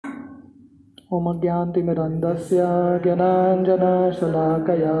ओम ज्ञानतिमिरन्धस्य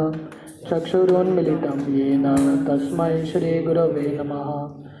ज्ञानाञ्जनशलाकया चक्षुरुन्मिलितं येन तस्मै श्रीगुरवे नमः।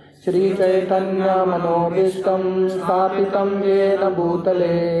 श्रीचैतन्यमनोभीष्टं स्थापितं येन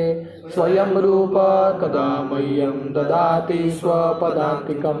भूतले स्वयं रूप कदा मह्यं ददाति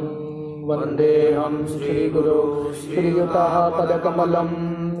स्वपदान्तिकं। वन्देऽहं श्रीगुरो श्रीयुतः पदकमलं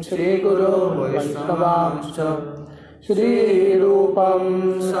श्रीगुरो वैष्णवांश्च श्रीरूपं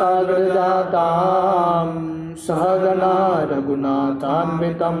सागरजातां सहगना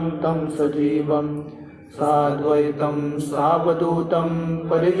रघुनाथान्वितं तं सजीवं साद्वैतं सावधूतं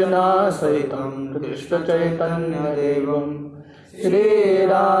परिजनसहितं कृष्णचैतन्यदेवं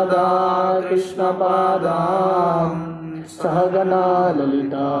श्रीराधा कृष्णपादां सहगना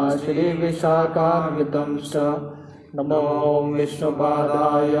ललिता श्रीविशाखान्वितं च नमो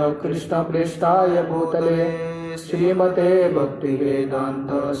विष्णुपादाय कृष्णप्रेष्ठाय भूतले श्रीमते भक्तिवेदांत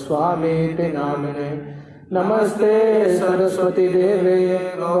स्वामीति नामिने। नमस्ते सरस्वती देवे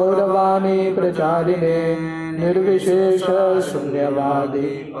गौरवाणी प्रचारिणे निर्विशेष शून्यवादी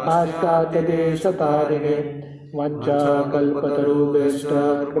पाश्चात्यदेशतारिणे वंचाकल्पतरुभ्यश्च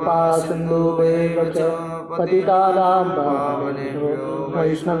कृपा सिन्धुभ्येव च पतितानां पावनेभ्यो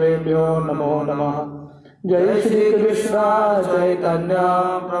वैष्णवेभ्यो नमो नमः। जय श्री कृष्ण चैतन्य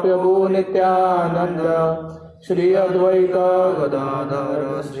प्रभु नित्यानंद श्री अद्वैत गदाधर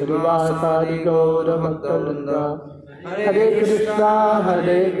श्रीवासादि गौर भक्तवृंद। हरे कृष्णा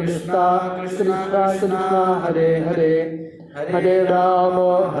कृष्णा कृष्णा हरे हरे हरे राम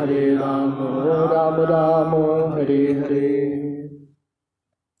राम राम हरे हरे।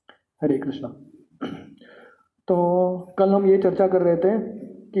 हरे कृष्णा। तो कल हम ये चर्चा कर रहे थे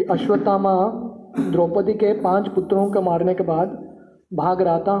कि अश्वत्थामा द्रौपदी के 5 पुत्रों को मारने के बाद भाग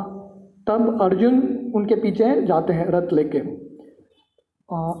रहा था, तब अर्जुन उनके पीछे जाते हैं रथ लेके।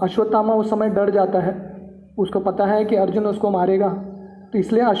 अश्वत्थामा उस समय डर जाता है, उसको पता है कि अर्जुन उसको मारेगा, तो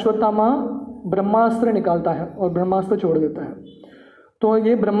इसलिए अश्वत्थामा ब्रह्मास्त्र निकालता है और ब्रह्मास्त्र छोड़ देता है। तो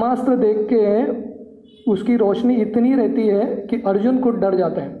ये ब्रह्मास्त्र देख के उसकी रोशनी इतनी रहती है कि अर्जुन खुद डर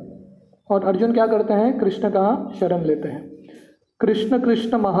जाते हैं और अर्जुन क्या करते हैं, कृष्ण का शरण लेते हैं। कृष्ण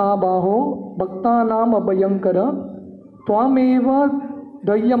कृष्ण महाबाहो भक्तानाम अभयंकर त्वामेव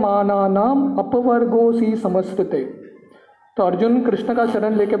दह्यमानानाम अपवर्गोसी समस्थिते। तो अर्जुन कृष्ण का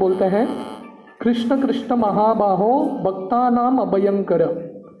शरण लेके बोलते हैं, कृष्ण कृष्ण महाबाहो भक्तानाम अभयंकर,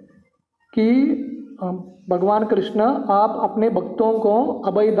 कि भगवान कृष्ण आप अपने भक्तों को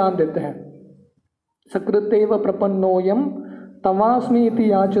अभय दान देते हैं। सकृतेव प्रपन्नोयम तवास्मि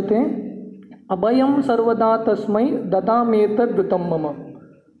इति याचते अभयम सर्वदा तस्मै ददामेतद् वृतं मम।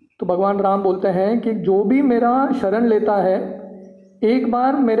 तो भगवान राम बोलते हैं कि जो भी मेरा शरण लेता है, एक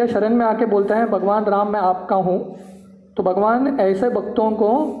बार मेरे शरण में आके बोलता है भगवान राम मैं आपका हूँ, तो भगवान ऐसे भक्तों को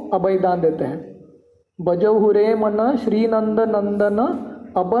अभय दान देते हैं। भजहुरे मन श्रीनंद नंदन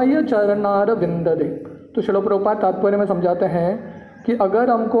अभय चरणार विंददे। तो श्रील प्रभुपाद तात्पर्य में समझाते हैं कि अगर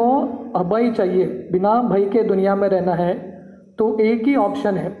हमको अभय चाहिए, बिना भय के दुनिया में रहना है, तो एक ही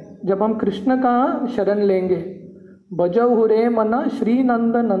ऑप्शन है, जब हम कृष्ण का शरण लेंगे। भजहुरे मन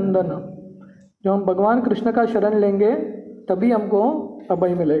श्रीनंद नंदन, जब हम भगवान कृष्ण का शरण लेंगे तभी हमको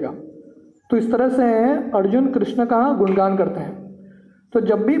अभय मिलेगा। तो इस तरह से अर्जुन कृष्ण का गुणगान करते हैं। तो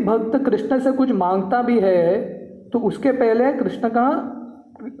जब भी भक्त कृष्ण से कुछ मांगता भी है तो उसके पहले कृष्ण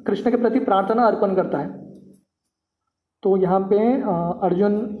के प्रति प्रार्थना अर्पण करता है। तो यहाँ पे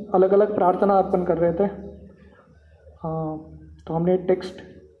अर्जुन अलग अलग प्रार्थना अर्पण कर रहे थे। तो हमने टेक्स्ट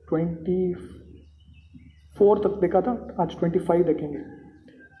 24 तक देखा था, आज 25 देखेंगे।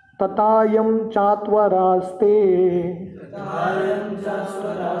 ततायं चात्वरास्ते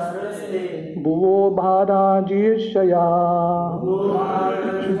भुवो भाराजीर्षया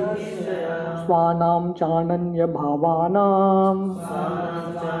स्वानां चानन्य भावानां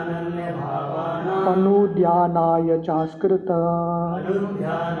अनुध्यानाय चास्कृत।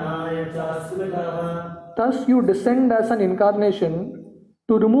 Thus you descend as an incarnation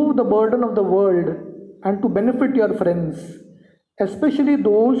to remove the burden of the world and to benefit your friends, especially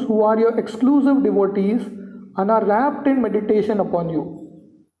those who are your exclusive devotees and are wrapped in meditation upon you.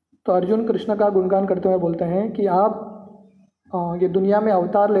 तो अर्जुन कृष्ण का गुणगान करते हुए बोलते हैं कि आप ये दुनिया में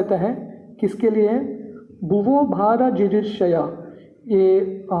अवतार लेते हैं, किसके लिए? भुवो भार जिजिर्षया,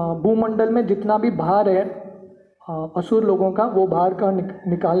 ये भूमंडल में जितना भी भार है असुर लोगों का, वो भार का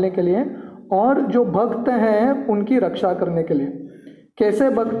निकालने के लिए, और जो भक्त हैं उनकी रक्षा करने के लिए। कैसे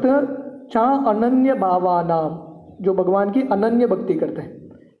भक्त? चा अनन्य भावानाम, जो भगवान की अनन्य भक्ति करते हैं,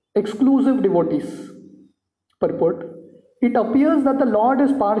 exclusive devotees. Purport, it appears that the lord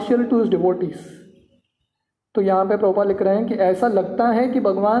is partial to his devotees. तो यहाँ पे प्रभुपाद लिख रहे हैं कि ऐसा लगता है कि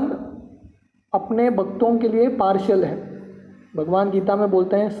भगवान अपने भक्तों के लिए पार्शियल है। भगवान गीता में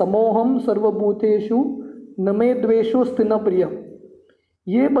बोलते हैं समोहम सर्वभूतेषु न मे द्वेषो स्थिन प्रिय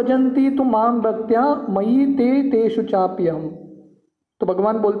ये भजन्ति तो माम भक्त्या मयि ते तेषु चाप्यहम्। तो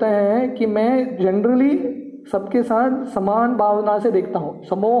भगवान बोलते हैं कि मैं जनरली सबके साथ समान भावना से देखता हूँ,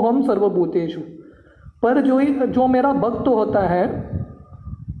 समोहम सर्वभूतेषु, पर जो मेरा भक्त होता है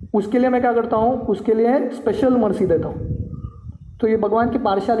उसके लिए मैं क्या करता हूँ, उसके लिए स्पेशल मर्सी देता हूँ। तो ये भगवान की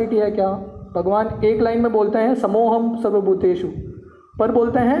पार्शियलिटी है क्या? भगवान एक लाइन में बोलते हैं समोहम सर्वभूतेषु, पर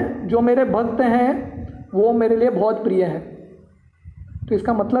बोलते हैं जो मेरे भक्त हैं वो मेरे लिए बहुत प्रिय हैं। तो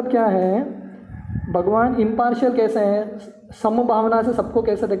इसका मतलब क्या है? भगवान इम्पार्शियल कैसे हैं, समभावना से सबको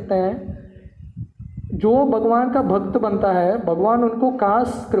कैसे देखते हैं? जो भगवान का भक्त बनता है भगवान उनको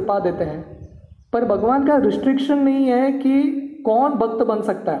खास कृपा देते हैं, पर भगवान का रिस्ट्रिक्शन नहीं है कि कौन भक्त बन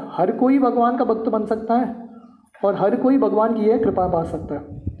सकता है। हर कोई भगवान का भक्त बन सकता है और हर कोई भगवान की यह कृपा पा सकता है।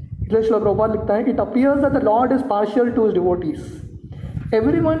 इसलिए श्रील प्रभुपाद लिखता है, it appears that the lord is partial to his devotees,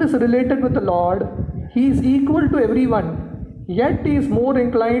 everyone is related with the lord, he is equal to everyone, yet he is more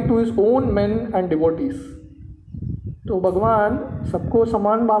inclined to his own men and devotees. तो भगवान सबको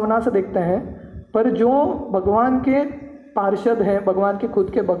समान भावना से देखते हैं, पर जो भगवान के पार्षद हैं, भगवान के खुद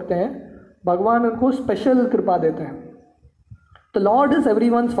के भक्त हैं, भगवान उनको स्पेशल कृपा देते हैं। The lord is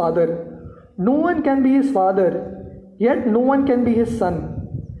everyone's father, no one can be his father, yet no one can be his son,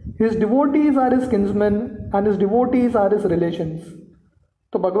 his devotees are his kinsman and his devotees are his relations.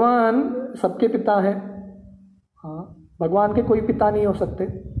 तो भगवान सबके पिता हैं। हाँ, भगवान के कोई पिता नहीं हो सकते,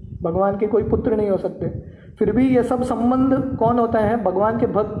 भगवान के कोई पुत्र नहीं हो सकते, फिर भी ये सब संबंध कौन होता है? भगवान के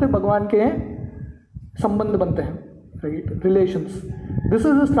भक्त भगवान के संबंध बनते हैं, right, relations. This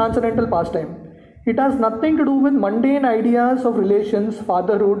is his transcendental pastime. It has nothing to do with mundane ideas of relations,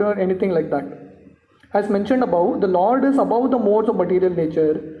 fatherhood और anything like that. As mentioned above, the Lord is above the modes of material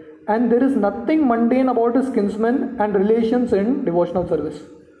nature, and there is nothing mundane about his kinsmen and relations in devotional service.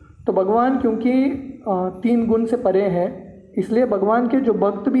 तो भगवान क्योंकि तीन गुण से परे हैं, इसलिए भगवान के जो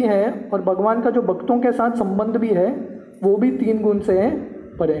भक्त भी हैं और भगवान का जो भक्तों के साथ संबंध भी है वो भी तीन गुण से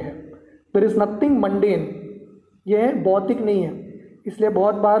परे है। देयर इज नथिंग मंडेन, ये भौतिक नहीं है। इसलिए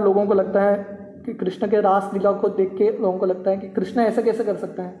बहुत बार लोगों को लगता है कि कृष्ण के रास लीला को देख के लोगों को लगता है कि कृष्ण ऐसा कैसे कर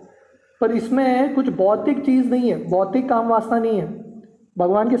सकता है, पर इसमें कुछ भौतिक चीज़ नहीं है, भौतिक काम वासना नहीं है।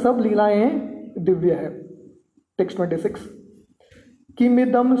 भगवान की सब लीलाएं दिव्य है। टेक्स्ट 26,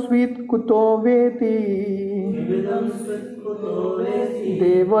 किमिदं स्वीत कुतो वेति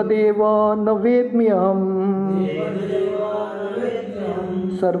देव देव न वेद्म्यहम्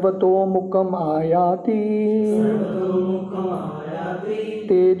सर्वतो मुखम आयाति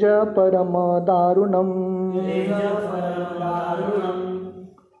तेज परम दारुणम।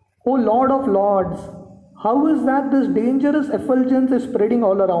 O Lord of Lords, how is that this dangerous effulgence is spreading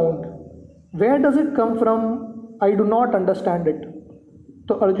all around? Where does it come from? I do not understand it.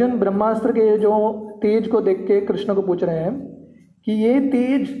 तो अर्जुन ब्रह्मास्त्र के जो तेज को देख के कृष्ण को पूछ रहे हैं कि ये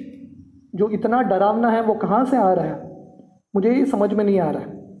तेज जो इतना डरावना है वो कहाँ से आ रहा है, मुझे ये समझ में नहीं आ रहा है।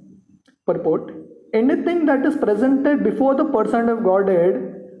 Purport: Anything that is presented before the person of Godhead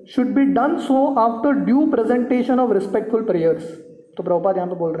should be done so after due presentation of respectful prayers. तो प्रभुपाद यहाँ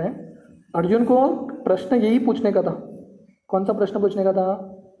पे बोल रहे हैं अर्जुन को प्रश्न यही पूछने का था। कौन सा प्रश्न पूछने का था?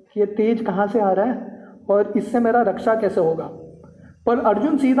 कि ये तेज कहाँ से आ रहा है और इससे मेरा रक्षा कैसे होगा। पर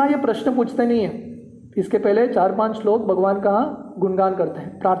अर्जुन सीधा ये प्रश्न पूछते नहीं है, इसके पहले 4-5 श्लोक भगवान का गुणगान करते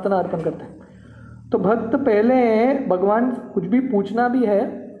हैं, प्रार्थना अर्पण करते हैं। तो भक्त पहले भगवान कुछ भी पूछना भी है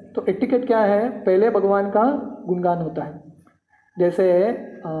तो एटिकेट क्या है, पहले भगवान का गुणगान होता है। जैसे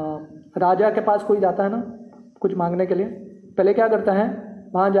राजा के पास कोई जाता है ना कुछ मांगने के लिए, पहले क्या करता है,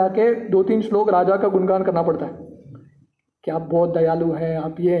 वहाँ जाके 2-3 श्लोक राजा का गुणगान करना पड़ता है कि आप बहुत दयालु हैं,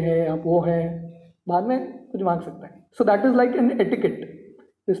 आप ये हैं, आप वो हैं, बाद में कुछ मांग सकता है। So that is like an etiquette,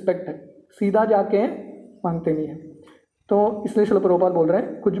 respect है, सीधा जाके मांगते नहीं है। तो इसलिए श्रील प्रभुपाद बोल रहे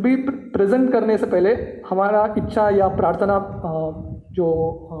हैं कुछ भी प्रेजेंट करने से पहले हमारा इच्छा या प्रार्थना जो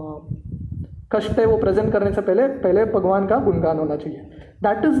कष्ट है वो प्रेजेंट करने से पहले भगवान का गुणगान होना चाहिए।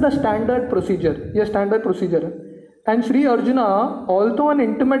 That is the standard procedure, ये स्टैंडर्ड प्रोसीजर है। And Sri Arjuna, although an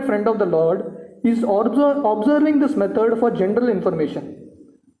intimate friend of the Lord, is observing this method for general information.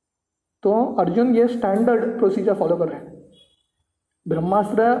 तो अर्जुन ये स्टैंडर्ड प्रोसीजर फॉलो कर रहे हैं।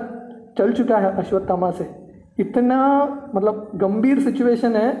 ब्रह्मास्त्र चल चुका है अश्वत्थामा से, इतना मतलब गंभीर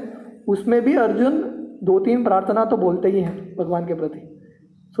सिचुएशन है, उसमें भी अर्जुन 2-3 प्रार्थना तो बोलते ही हैं भगवान के प्रति।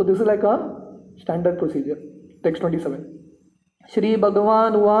 So this is like a standard procedure. Text 27, Shri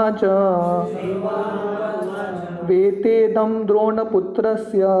भगवान उवाच वेतेदं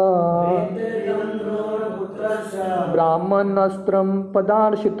द्रोणपुत्रस्य ब्राह्मणास्त्रं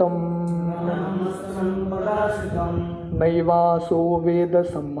पदार्शितम् नैवासो वेद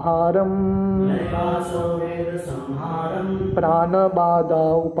संहारम प्राणबाधा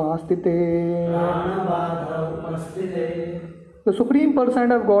उपास्थिते। The Supreme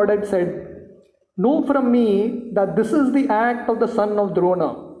Person of God had said, "Know from me that this is the act of the son of Drona.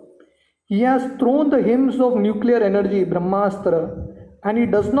 He has thrown the hymns of nuclear energy, Brahmastra, and he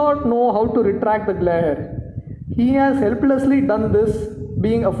does not know how to retract the glare. He has helplessly done this,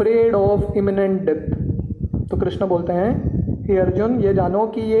 being afraid of imminent death." तो कृष्ण बोलते हैं, हे अर्जुन, ये जानो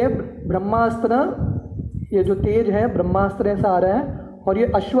कि ये ब्रह्मास्त्र, ये जो तेज है ब्रह्मास्त्र से आ रहा है, और ये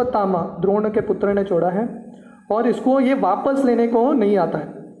अश्वत्थामा द्रोण के पुत्र ने छोड़ा है, और इसको ये वापस लेने को नहीं आता है।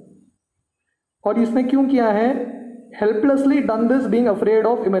 और इसने क्यों किया है? Helplessly done this, being afraid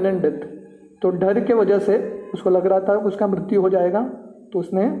of imminent death. तो डर के वजह से उसको लग रहा था उसका मृत्यु हो जाएगा, तो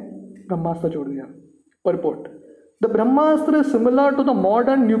उसने ब्रह्मास्त्र छोड़ दिया। Purport: the brahmastra is similar to the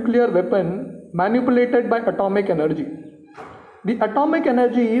modern nuclear weapon manipulated by atomic energy. The atomic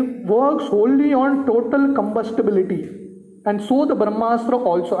energy works only on total combustibility and so the brahmastra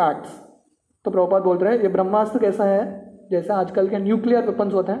also acts. तो प्रभुपाद बोल रहे हैं ये ब्रह्मास्त्र कैसा है? जैसे आजकल के न्यूक्लियर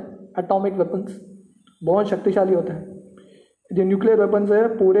वेपन्स होते हैं, एटॉमिक वेपन्स बहुत शक्तिशाली होते हैं। जो न्यूक्लियर वेपन्स है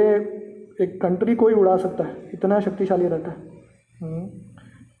पूरे एक कंट्री को ही उड़ा सकता है, इतना शक्तिशाली रहता है।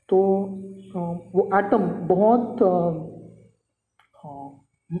 तो वो एटम बहुत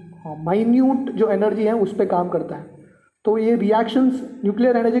माइन्यूट जो एनर्जी है उस पर काम करता है। तो ये रिएक्शंस,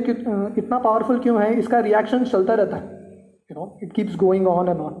 न्यूक्लियर एनर्जी इतना पावरफुल क्यों है? इसका रिएक्शन चलता रहता है, it keeps going on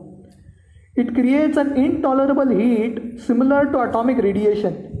and on. It creates an intolerable heat similar to atomic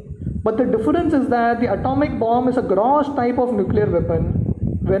radiation, but the difference is that the atomic bomb is a gross type of nuclear weapon,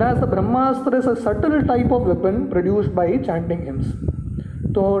 whereas the Brahmastra is a subtle type of weapon produced by chanting hymns.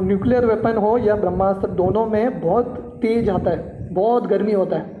 तो nuclear weapon हो या ब्रह्मास्त्र, दोनों में बहुत तेज आता है, बहुत गर्मी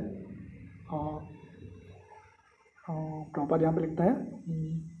होता है। प्रॉपर यहाँ पे लिखता है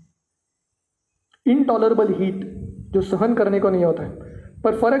इनटॉलरेबल हीट, जो सहन करने को नहीं होता है।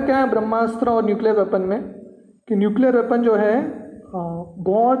 पर फर्क क्या है ब्रह्मास्त्र और न्यूक्लियर वेपन में? कि न्यूक्लियर वेपन जो है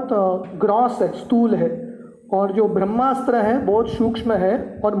बहुत ग्रॉस है, स्थूल है, और जो ब्रह्मास्त्र है बहुत सूक्ष्म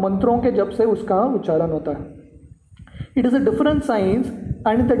है और मंत्रों के जप से उसका उच्चारण होता है। It is a different science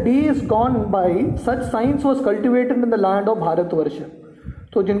and the days gone by such science was cultivated in the land of Bharatvarsha.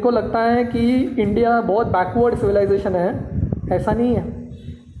 तो जिनको लगता है कि इंडिया बहुत बैकवर्ड सिविलाइजेशन है, ऐसा नहीं है।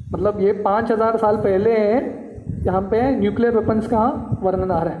 मतलब ये 5000 साल पहले यहाँ पे न्यूक्लियर वेपन्स का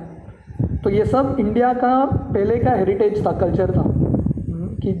वर्णन आ रहा है। तो ये सब इंडिया का पहले का हेरिटेज था, कल्चर था,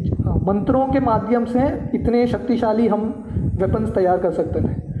 कि मंत्रों के माध्यम से इतने शक्तिशाली हम वेपन्स तैयार कर सकते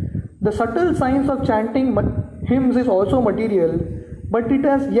थे। The subtle science of chanting hymns is also material, but it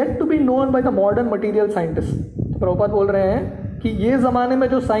has yet to be known by the modern material scientist. तो प्रभुपाद बोल रहे हैं कि ये ज़माने में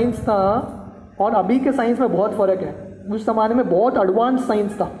जो साइंस था और अभी के साइंस में बहुत फ़र्क है। उस ज़माने में बहुत एडवांस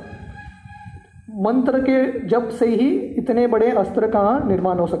साइंस था, मंत्र के जप से ही इतने बड़े अस्त्र का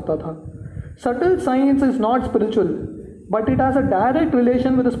निर्माण हो सकता था। Subtle science is not spiritual, but it has a direct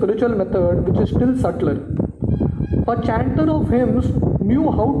relation with the spiritual method which is still subtler. A chanter of hymns knew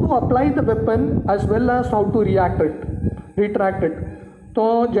how to apply the weapon as well as how to retract it. तो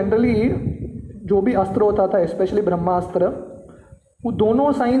generally जो भी अस्त्र होता था, specially ब्रह्मास्त्र, वो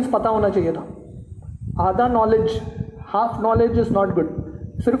दोनों science पता होना चाहिए था। आधा knowledge, half knowledge is not good.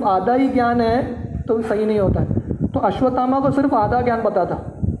 सिर्फ आधा ही ज्ञान है तो सही नहीं होता है। तो अश्वत्थामा को सिर्फ आधा ज्ञान पता था,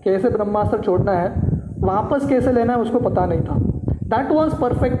 कैसे ब्रह्मास्त्र छोड़ना है, वापस कैसे लेना है उसको पता नहीं था। That was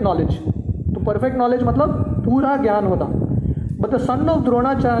perfect knowledge. तो परफेक्ट नॉलेज मतलब पूरा ज्ञान होना। But the son of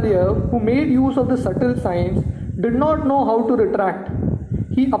Dronacharya who made use of the subtle science did not know how to retract.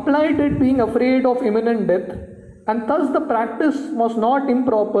 He applied it being afraid of imminent death, and thus the practice was not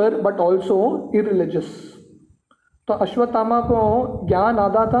improper but also irreligious. तो अश्वत्थामा को ज्ञान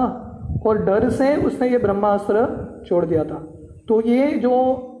आधा था और डर से उसने ये ब्रह्मास्त्र छोड़ दिया था। तो ये जो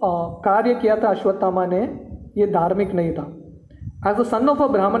कार्य किया था अश्वत्थामा ने, ये धार्मिक नहीं था। As a sun of a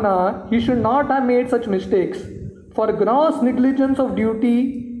Brahmana he should not have made such mistakes. For gross negligence of duty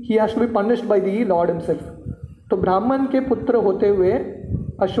he has to be punished by the lord himself. तो ब्राह्मण के पुत्र होते हुए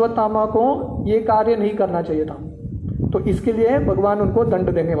अश्वत्थामा को ये कार्य नहीं करना चाहिए था, तो इसके लिए भगवान उनको दंड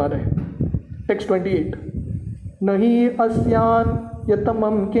देने वाले हैं। टेक्स्ट 28: नहीं अस्यान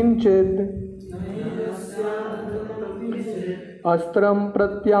यतमं किंचित अस्त्रं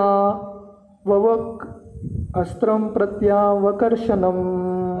प्रत्यावकर्षणम्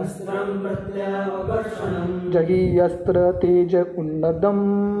जहीयस्त्र तेज उन्नतम्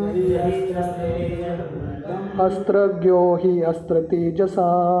अस्त्रज्ञो हि अस्त्र तेजसा।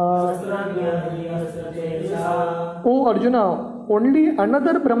 ओ arjuna, only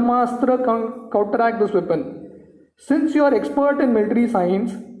another Brahmastra can counteract this weapon. Since you are expert in military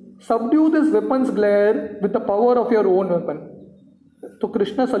science, subdue this weapon's glare with the power of your own weapon. तो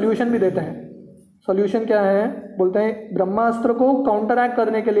कृष्ण सोल्यूशन भी देते हैं. सोल्यूशन क्या है? बोलते हैं ब्रह्मास्त्र को काउंटरैक्ट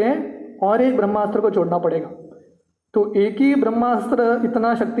करने के लिए और एक ब्रह्मास्त्र को छोड़ना पड़ेगा. तो एक ही ब्रह्मास्त्र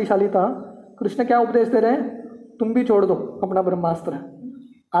इतना शक्तिशाली था. कृष्ण क्या उपदेश दे रहे हैं? तुम भी छोड़ दो अपना ब्रह्मास्त्र,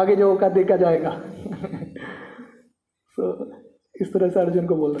 आगे जो होगा देखा जाएगा. So, इस तरह से अर्जुन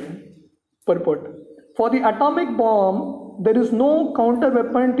को बोल रहे हैं. Purport: For the atomic bomb, there is no counter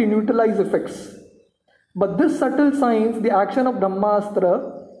weapon to neutralize effects. But this subtle science, the action of Brahmastra,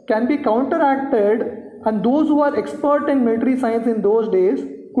 can be counteracted, and those who are expert in military science in those days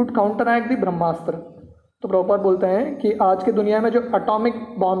could counteract the Brahmastra. तो प्रभुपाद बोलते हैं कि आज के दुनिया में जो atomic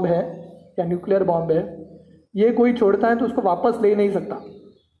bomb है या न्यूक्लियर बॉम्ब है, ये कोई छोड़ता है तो उसको वापस ले नहीं सकता.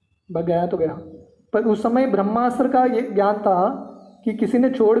 बस गया तो गया. पर उस समय ब्रह्मास्त्र का ये ज्ञान था कि किसी ने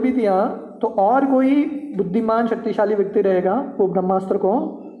छोड़ भी दिया तो और कोई बुद्धिमान शक्तिशाली व्यक्ति रहेगा, वो ब्रह्मास्त्र को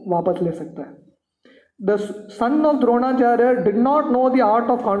वापस ले सकता है. The son of Dronacharya did not know the art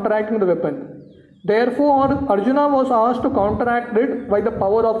of counteracting the weapon. Therefore, Arjuna was asked to counteract it by the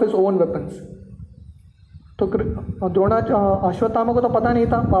power of his own weapons. तो अश्वत्थामा को तो पता नहीं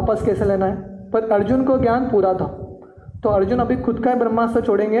था वापस कैसे लेना है, पर अर्जुन को ज्ञान पूरा था. तो अर्जुन अभी खुद का ब्रह्मास्त्र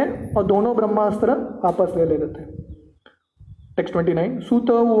छोड़ेंगे और दोनों ब्रह्मास्त्र वापस ले लेते हैं. टेक्स्ट 29. सूत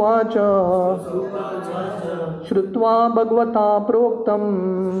उवाच श्रुत्वा भगवता प्रोक्तम्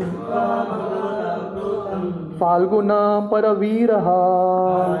फाल्गुना परवीरः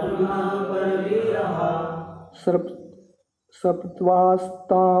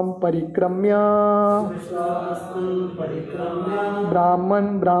सप्तवास्तां परिक्रम्य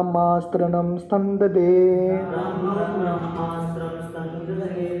ब्राह्मणास्त्रं स्तन्दते.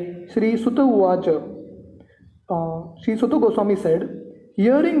 श्री सुत उवाच. Sri Suta Goswami said,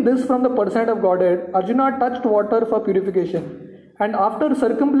 hearing this from the person of Godhead, Arjuna touched water for purification, and after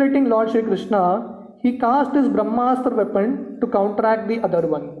circumambulating Lord Shri Krishna, he cast his Brahmastra weapon to counteract the other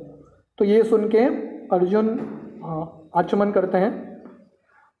one. तो ये सुन के अर्जुन आचमन करते हैं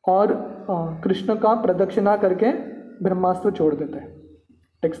और कृष्ण का प्रदक्षिणा करके ब्रह्मास्त्र छोड़ देते हैं.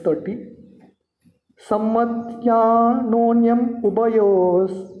 टेक्स्ट 30. सम्मत्यानोन्यम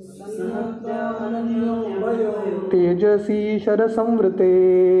उभयोस् तेजसी शरसंवृते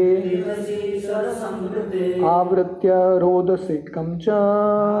आवृत्य रोदसिकं च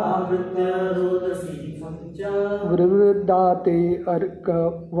वृवृदाते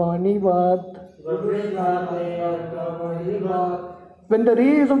अर्कवनिवत्. When the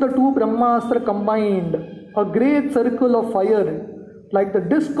rays of the two Brahmastra combined, a great circle of fire like the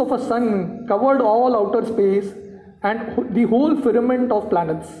disk of a sun covered all outer space and the whole firmament of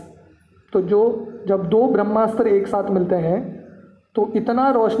planets. तो जो जब दो ब्रह्मास्त्र एक साथ मिलते हैं तो इतना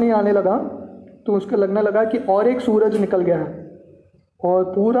रोशनी आने लगा तो उसको लगने लगा कि और एक सूरज निकल गया है और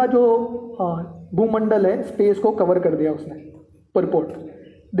पूरा जो भूमंडल है स्पेस को कवर कर दिया उसने. Purport: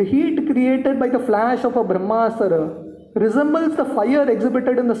 The heat created by the flash of a Brahmastra resembles the fire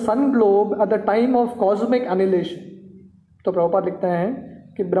exhibited in the sun globe at the time of cosmic annihilation. तो प्रभुपाद लिखते हैं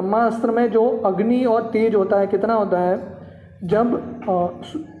कि ब्रह्मास्त्र में जो अग्नि और तेज होता है कितना होता है, जब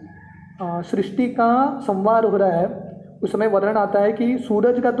सृष्टि का संवार हो रहा है उस समय वर्णन आता है कि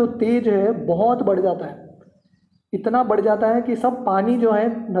सूरज का तो तेज है बहुत बढ़ जाता है, इतना बढ़ जाता है कि सब पानी जो है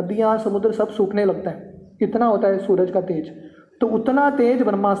नदियाँ समुद्र सब सूखने लगता है, इतना होता है सूरज का तेज. तो उतना तेज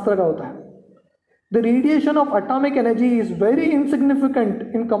ब्रह्मास्त्र का होता है. The radiation of atomic energy is very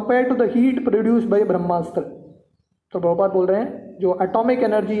insignificant in compare to the heat produced by ब्रह्मास्त्र. तो प्रभुपाद बोल रहे हैं जो एटॉमिक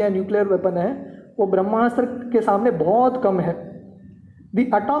एनर्जी है, न्यूक्लियर वेपन है, वो ब्रह्मास्त्र के सामने बहुत कम है. The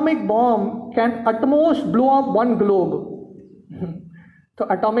atomic bomb can at most blow up one globe. तो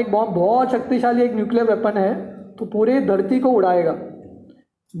एटॉमिक बॉम्ब बहुत शक्तिशाली एक न्यूक्लियर वेपन है तो पूरे धरती को उड़ाएगा.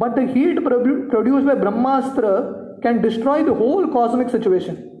 But the heat produced by Brahmastra can destroy the whole cosmic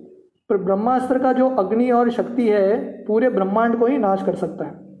situation. पर ब्रह्मास्त्र का जो अग्नि और शक्ति है पूरे ब्रह्मांड को ही नाश कर सकता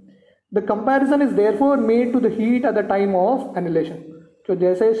है. The comparison is therefore made to the heat at the time of annihilation. जो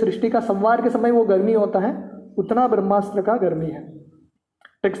जैसे सृष्टि का संवार के समय वो गर्मी होता है उतना ब्रह्मास्त्र का गर्मी है.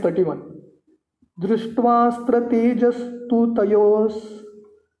 टेक्स्ट 31. दृष्ट्वास्त्र तेजस्तु तयोस्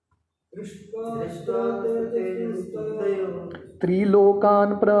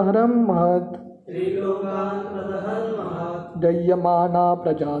त्रिलोकान् प्रहरन् महत् दह्यमाना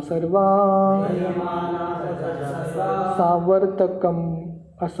प्रजा सर्वा सावर्तकम्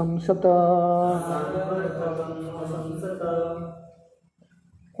असंसत.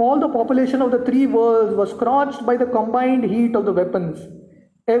 All the population of the three worlds was scorched by the combined heat of the weapons.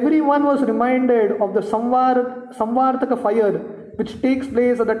 Everyone was reminded of the Samvartaka fire which takes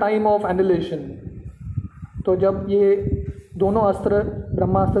place at the time of annihilation. तो जब ये दोनों अस्त्र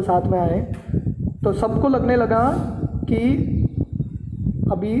ब्रह्मास्त्र साथ में आए तो सबको लगने लगा कि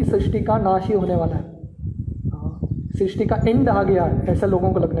अभी सृष्टि का नाश ही होने वाला है, सृष्टि का एंड आ गया है, ऐसा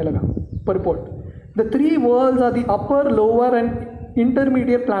लोगों को लगने लगा। Purport, the three worlds are the upper, lower and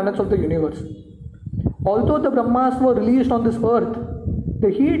intermediate planets of the universe. Although the Brahmastra were released on this earth, the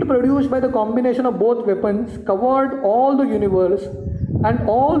heat produced by the combination of both weapons covered all the universe, and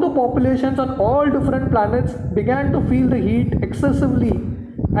all the populations on all different planets began to feel the heat excessively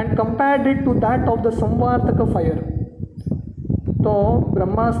and compared it to that of the Samvartaka fire. तो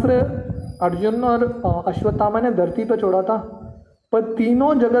ब्रह्मास्त्र अर्जुन और अश्वत्थामा ने धरती पर छोड़ा था, पर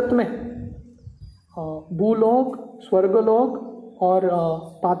तीनों जगत में, भूलोक, स्वर्गलोक और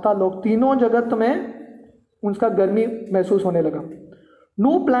पातालोक, तीनों जगत में उसका गर्मी महसूस होने लगा।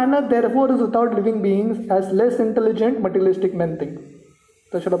 No planet therefore is without living beings, as less intelligent materialistic men think.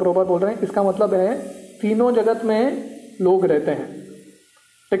 तो श्रील प्रभुपाद बोल रहे हैं इसका मतलब है तीनों जगत में लोग रहते हैं।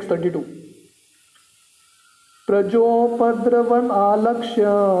 टेक्स्ट 32, प्रजोपद्रवम आलक्ष्य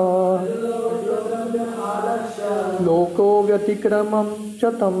लोको व्यतिक्रमं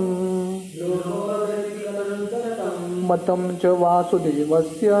च तं मतं च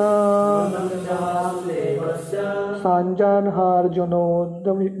वासुदेवस्य सांजानहार्जुनो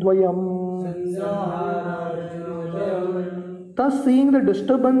द्वयम्। Thus, seeing the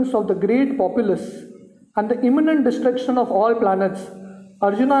disturbance of the great populace and the imminent destruction of all planets,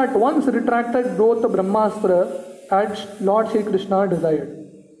 Arjuna at once retracted both the Brahmastra as Lord Shri Krishna desired.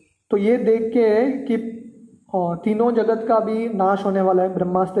 तो ये देख के कि तीनों जगत का भी नाश होने वाला है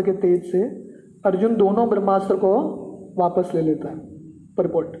ब्रह्मास्त्र के तेज से, अर्जुन दोनों ब्रह्मास्त्र को वापस ले लेता है।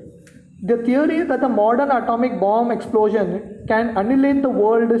 Purport: The theory that a modern atomic bomb explosion can annihilate the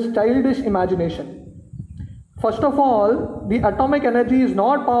world is childish imagination. First of all, the atomic energy is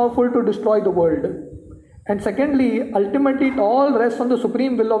not powerful to destroy the world. And secondly, ultimately it all rests on the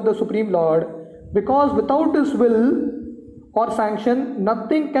supreme will of the Supreme Lord, because without His will or sanction,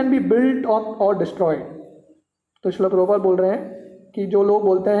 nothing can be built or destroyed. तो श्रील प्रभुपाद बोल रहे हैं कि जो लोग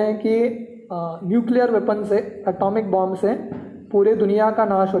बोलते हैं कि न्यूक्लियर वेपन से, एटॉमिक बॉम्ब से पूरे दुनिया का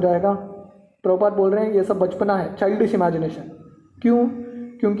नाश हो जाएगा, प्रभुपाद बोल रहे हैं ये सब बचपना है, चाइल्डिश इमेजिनेशन। क्यों?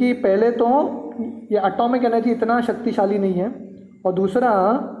 क्योंकि पहले तो ये एटॉमिक एनर्जी इतना शक्तिशाली नहीं है, और दूसरा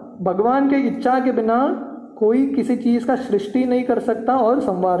भगवान के इच्छा के बिना कोई किसी चीज़ का सृष्टि नहीं कर सकता और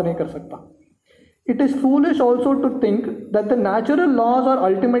संवार नहीं कर सकता। It is foolish also to think that the natural laws are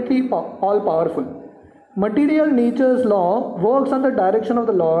ultimately all powerful. Material nature's law works on the direction of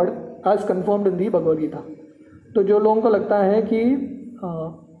the lord as confirmed in the Bhagavad Gita. तो जो लोगों को लगता है कि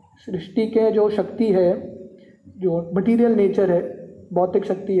सृष्टि के जो शक्ति है, जो मटीरियल नेचर है, भौतिक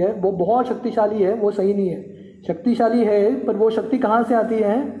शक्ति है, वो बहुत शक्तिशाली है, वो सही नहीं है। शक्तिशाली है पर वो शक्ति कहाँ से आती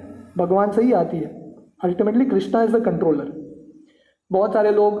है? भगवान से ही आती है। Ultimately Krishna is the controller. बहुत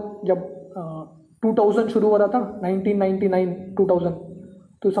सारे लोग जब 2000 शुरू हो रहा था, 1999 2000,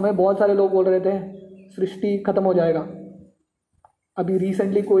 तो उस समय बहुत सारे लोग बोल रहे थे सृष्टि खत्म हो जाएगा। अभी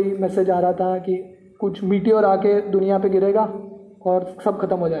रिसेंटली कोई मैसेज आ रहा था कि कुछ मीटियोर आके दुनिया पे गिरेगा और सब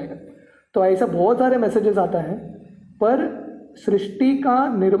खत्म हो जाएगा। तो ऐसे बहुत सारे मैसेजेस आता है, पर सृष्टि का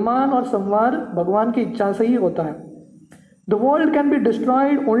निर्माण और संवार भगवान की इच्छा से ही होता है। The world can be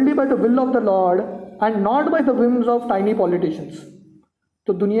destroyed only by the will of the lord and not by the whims of tiny politicians.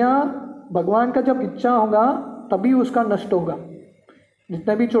 तो दुनिया भगवान का जब इच्छा होगा तभी उसका नष्ट होगा।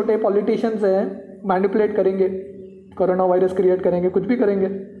 जितने भी छोटे पॉलिटिशियंस हैं मैनिपुलेट करेंगे, कोरोना वायरस क्रिएट करेंगे, कुछ भी करेंगे,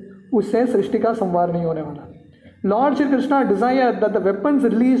 उससे सृष्टि का संवार नहीं होने वाला। Lord Shri Krishna desire that the weapons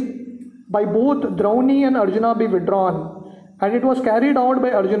released by both Drauni and Arjuna be withdrawn, and it was carried out by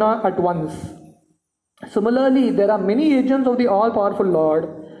Arjuna at once. Similarly, there are many agents of the all-powerful Lord,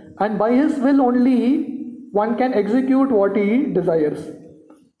 and by His will only one can execute what he desires.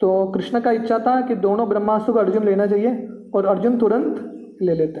 तो कृष्ण का इच्छा था कि दोनों ब्रह्मास्त्र को अर्जुन लेना चाहिए, और अर्जुन तुरंत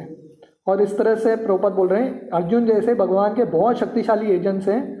ले लेते हैं। और इस तरह से प्रभुपाद बोल रहे हैं अर्जुन जैसे भगवान के बहुत शक्तिशाली एजेंट्स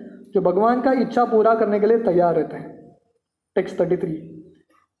हैं जो भगवान का इच्छा पूरा करने के लिए तैयार रहते हैं। टेक्स्ट 33,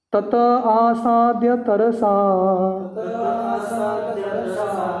 तत आसाद्य तरसा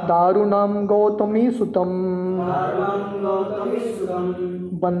दारुणं Gautami सुतम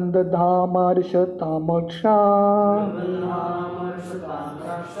बंदधामर्षतामक्षा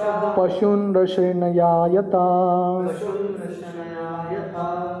पशुन रशनयायता।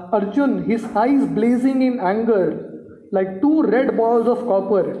 Arjun, his eyes blazing in anger like two red balls of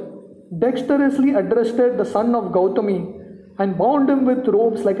copper, dexterously addressed the son of Gautami and bound him with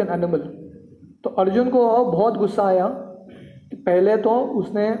ropes like an animal. तो अर्जुन को बहुत गुस्सा आया। पहले तो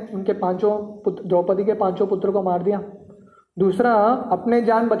उसने उनके पांचों पुत्र, द्रौपदी के पांचों पुत्रों को मार दिया, दूसरा, अपने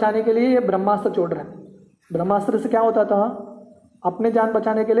जान बचाने के लिए ये ब्रह्मास्त्र छोड़ रहे हैं। ब्रह्मास्त्र से क्या होता था, अपने जान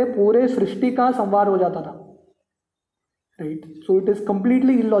बचाने के लिए पूरे सृष्टि का संहार हो जाता था, right. So it is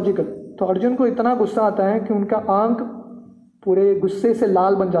completely illogical. तो अर्जुन को इतना गुस्सा आता है कि उनका आंख पूरे गुस्से से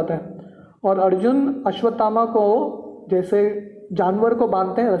लाल बन जाता है, और अर्जुन अश्वत्थामा को जैसे जानवर को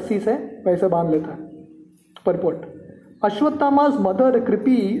बांधते हैं रस्सी से, वैसे बांध लेता है। Purport, Ashvatthama's mother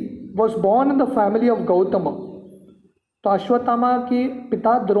Kripi was born in the family of Gautam. तो अश्वत्थामा की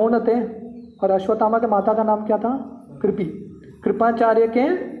पिता द्रोण थे, और अश्वत्थामा के माता का नाम क्या था, कृपी। कृपाचार्य के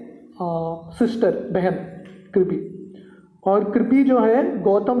सिस्टर, बहन कृपी, और कृपी जो है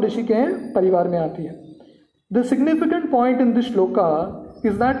गौतम ऋषि के परिवार में आती है। The significant point in this shloka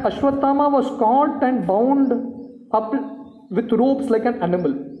is that Ashvatthama was caught and bound up with ropes like an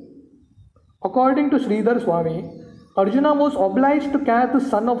animal. According to Sridhar Swami, Arjuna was obliged to catch the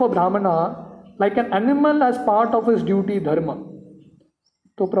son of a Brahmana like an animal as part of his duty dharma.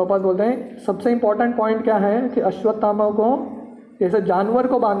 तो प्रभुपाद बोलते हैं सबसे important point क्या है कि अश्वत्थामा को जैसे जानवर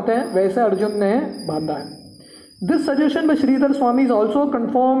को बांधते हैं वैसे अर्जुन ने बांधा है। This suggestion by Shridhar Swami is also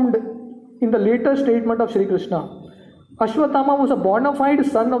confirmed in the latter statement of Shri Krishna. Ashvatthama was a bonafide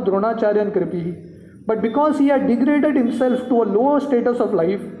son of Dronacharya and Kripi, but because he had degraded himself to a lower status of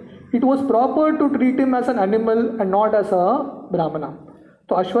life, it was proper to treat him as an animal and not as a brahmana.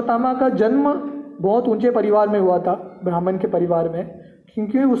 तो अश्वत्थामा का जन्म बहुत ऊंचे परिवार में हुआ था, ब्राह्मण के परिवार में,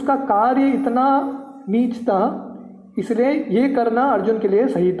 क्योंकि उसका कार्य इतना नीच था, इसलिए ये करना अर्जुन के लिए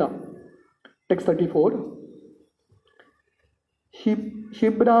सही था। टेक्स्ट 34,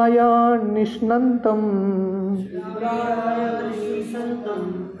 शिब्राया निष्णन्तं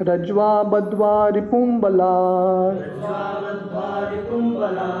रज्वा बद्वा रिपुंबला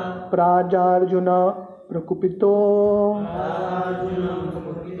प्राजार्जुन प्रकुपितो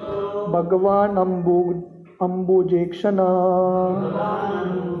भगवान अम्बुजेक्षण।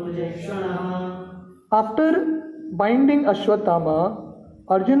 After binding Ashvatthama,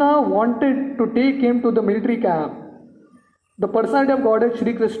 Arjuna wanted to take him to the military camp. The personality of Godhead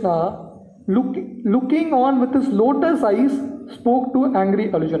Shri Krishna, looking on with his lotus eyes, spoke to angry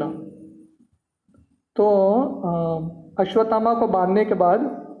Arjuna. तो अश्वत्थामा को बांधने के बाद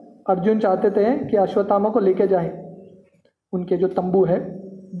अर्जुन चाहते थे कि अश्वत्थामा को लेके जाए उनके जो तंबू है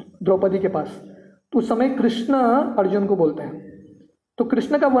द्रौपदी के पास। तो उस समय कृष्ण अर्जुन को बोलते हैं। तो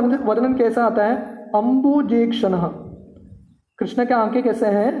कृष्ण का वर्णन कैसा आता है, अम्बुजेक्षण। कृष्ण के आंखें कैसे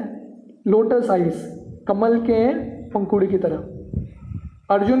हैं, लोटस आइज, कमल के पंखुड़ी की तरह।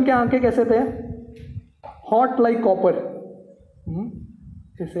 अर्जुन के आंखें कैसे थे, हॉट लाइक कॉपर,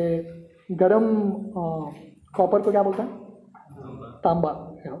 जैसे गरम कॉपर को क्या बोलते हैं, तांबा,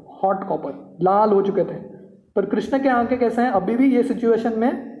 हॉट कॉपर, लाल हो चुके थे। पर कृष्ण के आंखें कैसे हैं, अभी भी ये सिचुएशन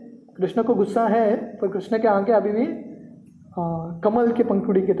में कृष्ण को गुस्सा है, पर कृष्ण के आंखें अभी भी कमल के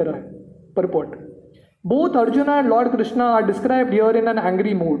पंखुड़ी की तरह है। Purport, both Arjun and lord Krishna are described here in an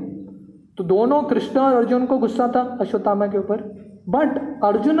angry mood. तो दोनों कृष्ण और अर्जुन को गुस्सा था अश्वत्थामा के ऊपर, but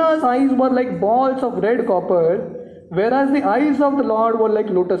Arjuna's eyes were like balls of red copper, whereas the eyes of the Lord were like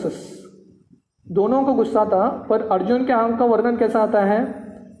lotuses. दोनों को गुस्सा था, पर अर्जुन के आंख का वर्णन कैसा आता है,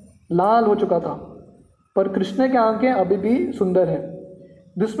 लाल हो चुका था, पर कृष्ण के आंखें अभी भी सुंदर है।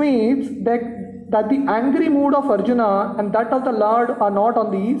 This means that the angry mood of Arjuna and that of the Lord are not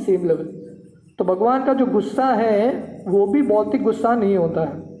on the same level. तो भगवान का जो गुस्सा है वो भी भौतिक गुस्सा नहीं होता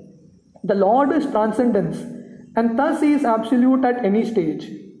है। The Lord is transcendence and thus he is absolute at any stage.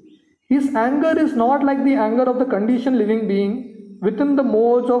 His anger is not like the anger of the conditioned living being within the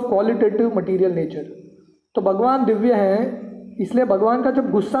modes of qualitative material nature. तो भगवान दिव्य है, इसलिए भगवान का जब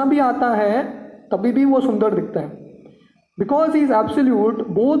गुस्सा भी आता है तभी भी वो सुंदर दिखता है। Because he is absolute,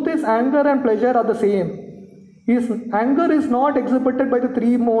 both his anger and pleasure are the same. His anger is not exhibited by the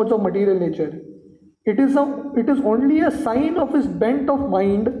three modes of material nature. It is only a sign of his bent of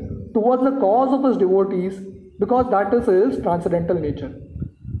mind towards the cause of his devotees, because that is his transcendental nature.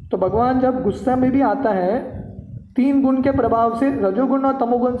 तो भगवान जब गुस्सा में भी आता है, तीन गुण के प्रभाव से, रजोगुण और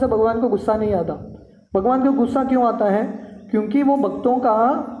तमोगुण से भगवान को गुस्सा नहीं आता। भगवान को गुस्सा क्यों आता है, क्योंकि वो भक्तों का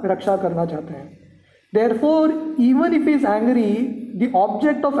रक्षा करना चाहते हैं। Therefore, even if he is angry, the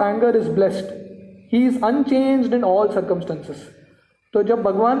object of anger is blessed. He is unchanged in all circumstances. तो जब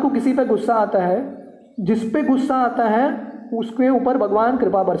भगवान को किसी पे गुस्सा आता है, जिस पे गुस्सा आता है उसके ऊपर भगवान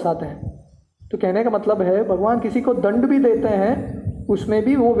कृपा बरसाते हैं। तो कहने का मतलब है भगवान किसी को दंड भी देते हैं, उसमें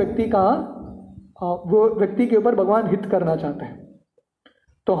भी वो व्यक्ति के ऊपर भगवान हित करना चाहते हैं।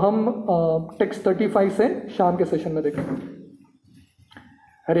 तो हम टेक्स्ट 35 से शाम के सेशन में देखेंगे।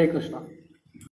 हरे कृष्णा।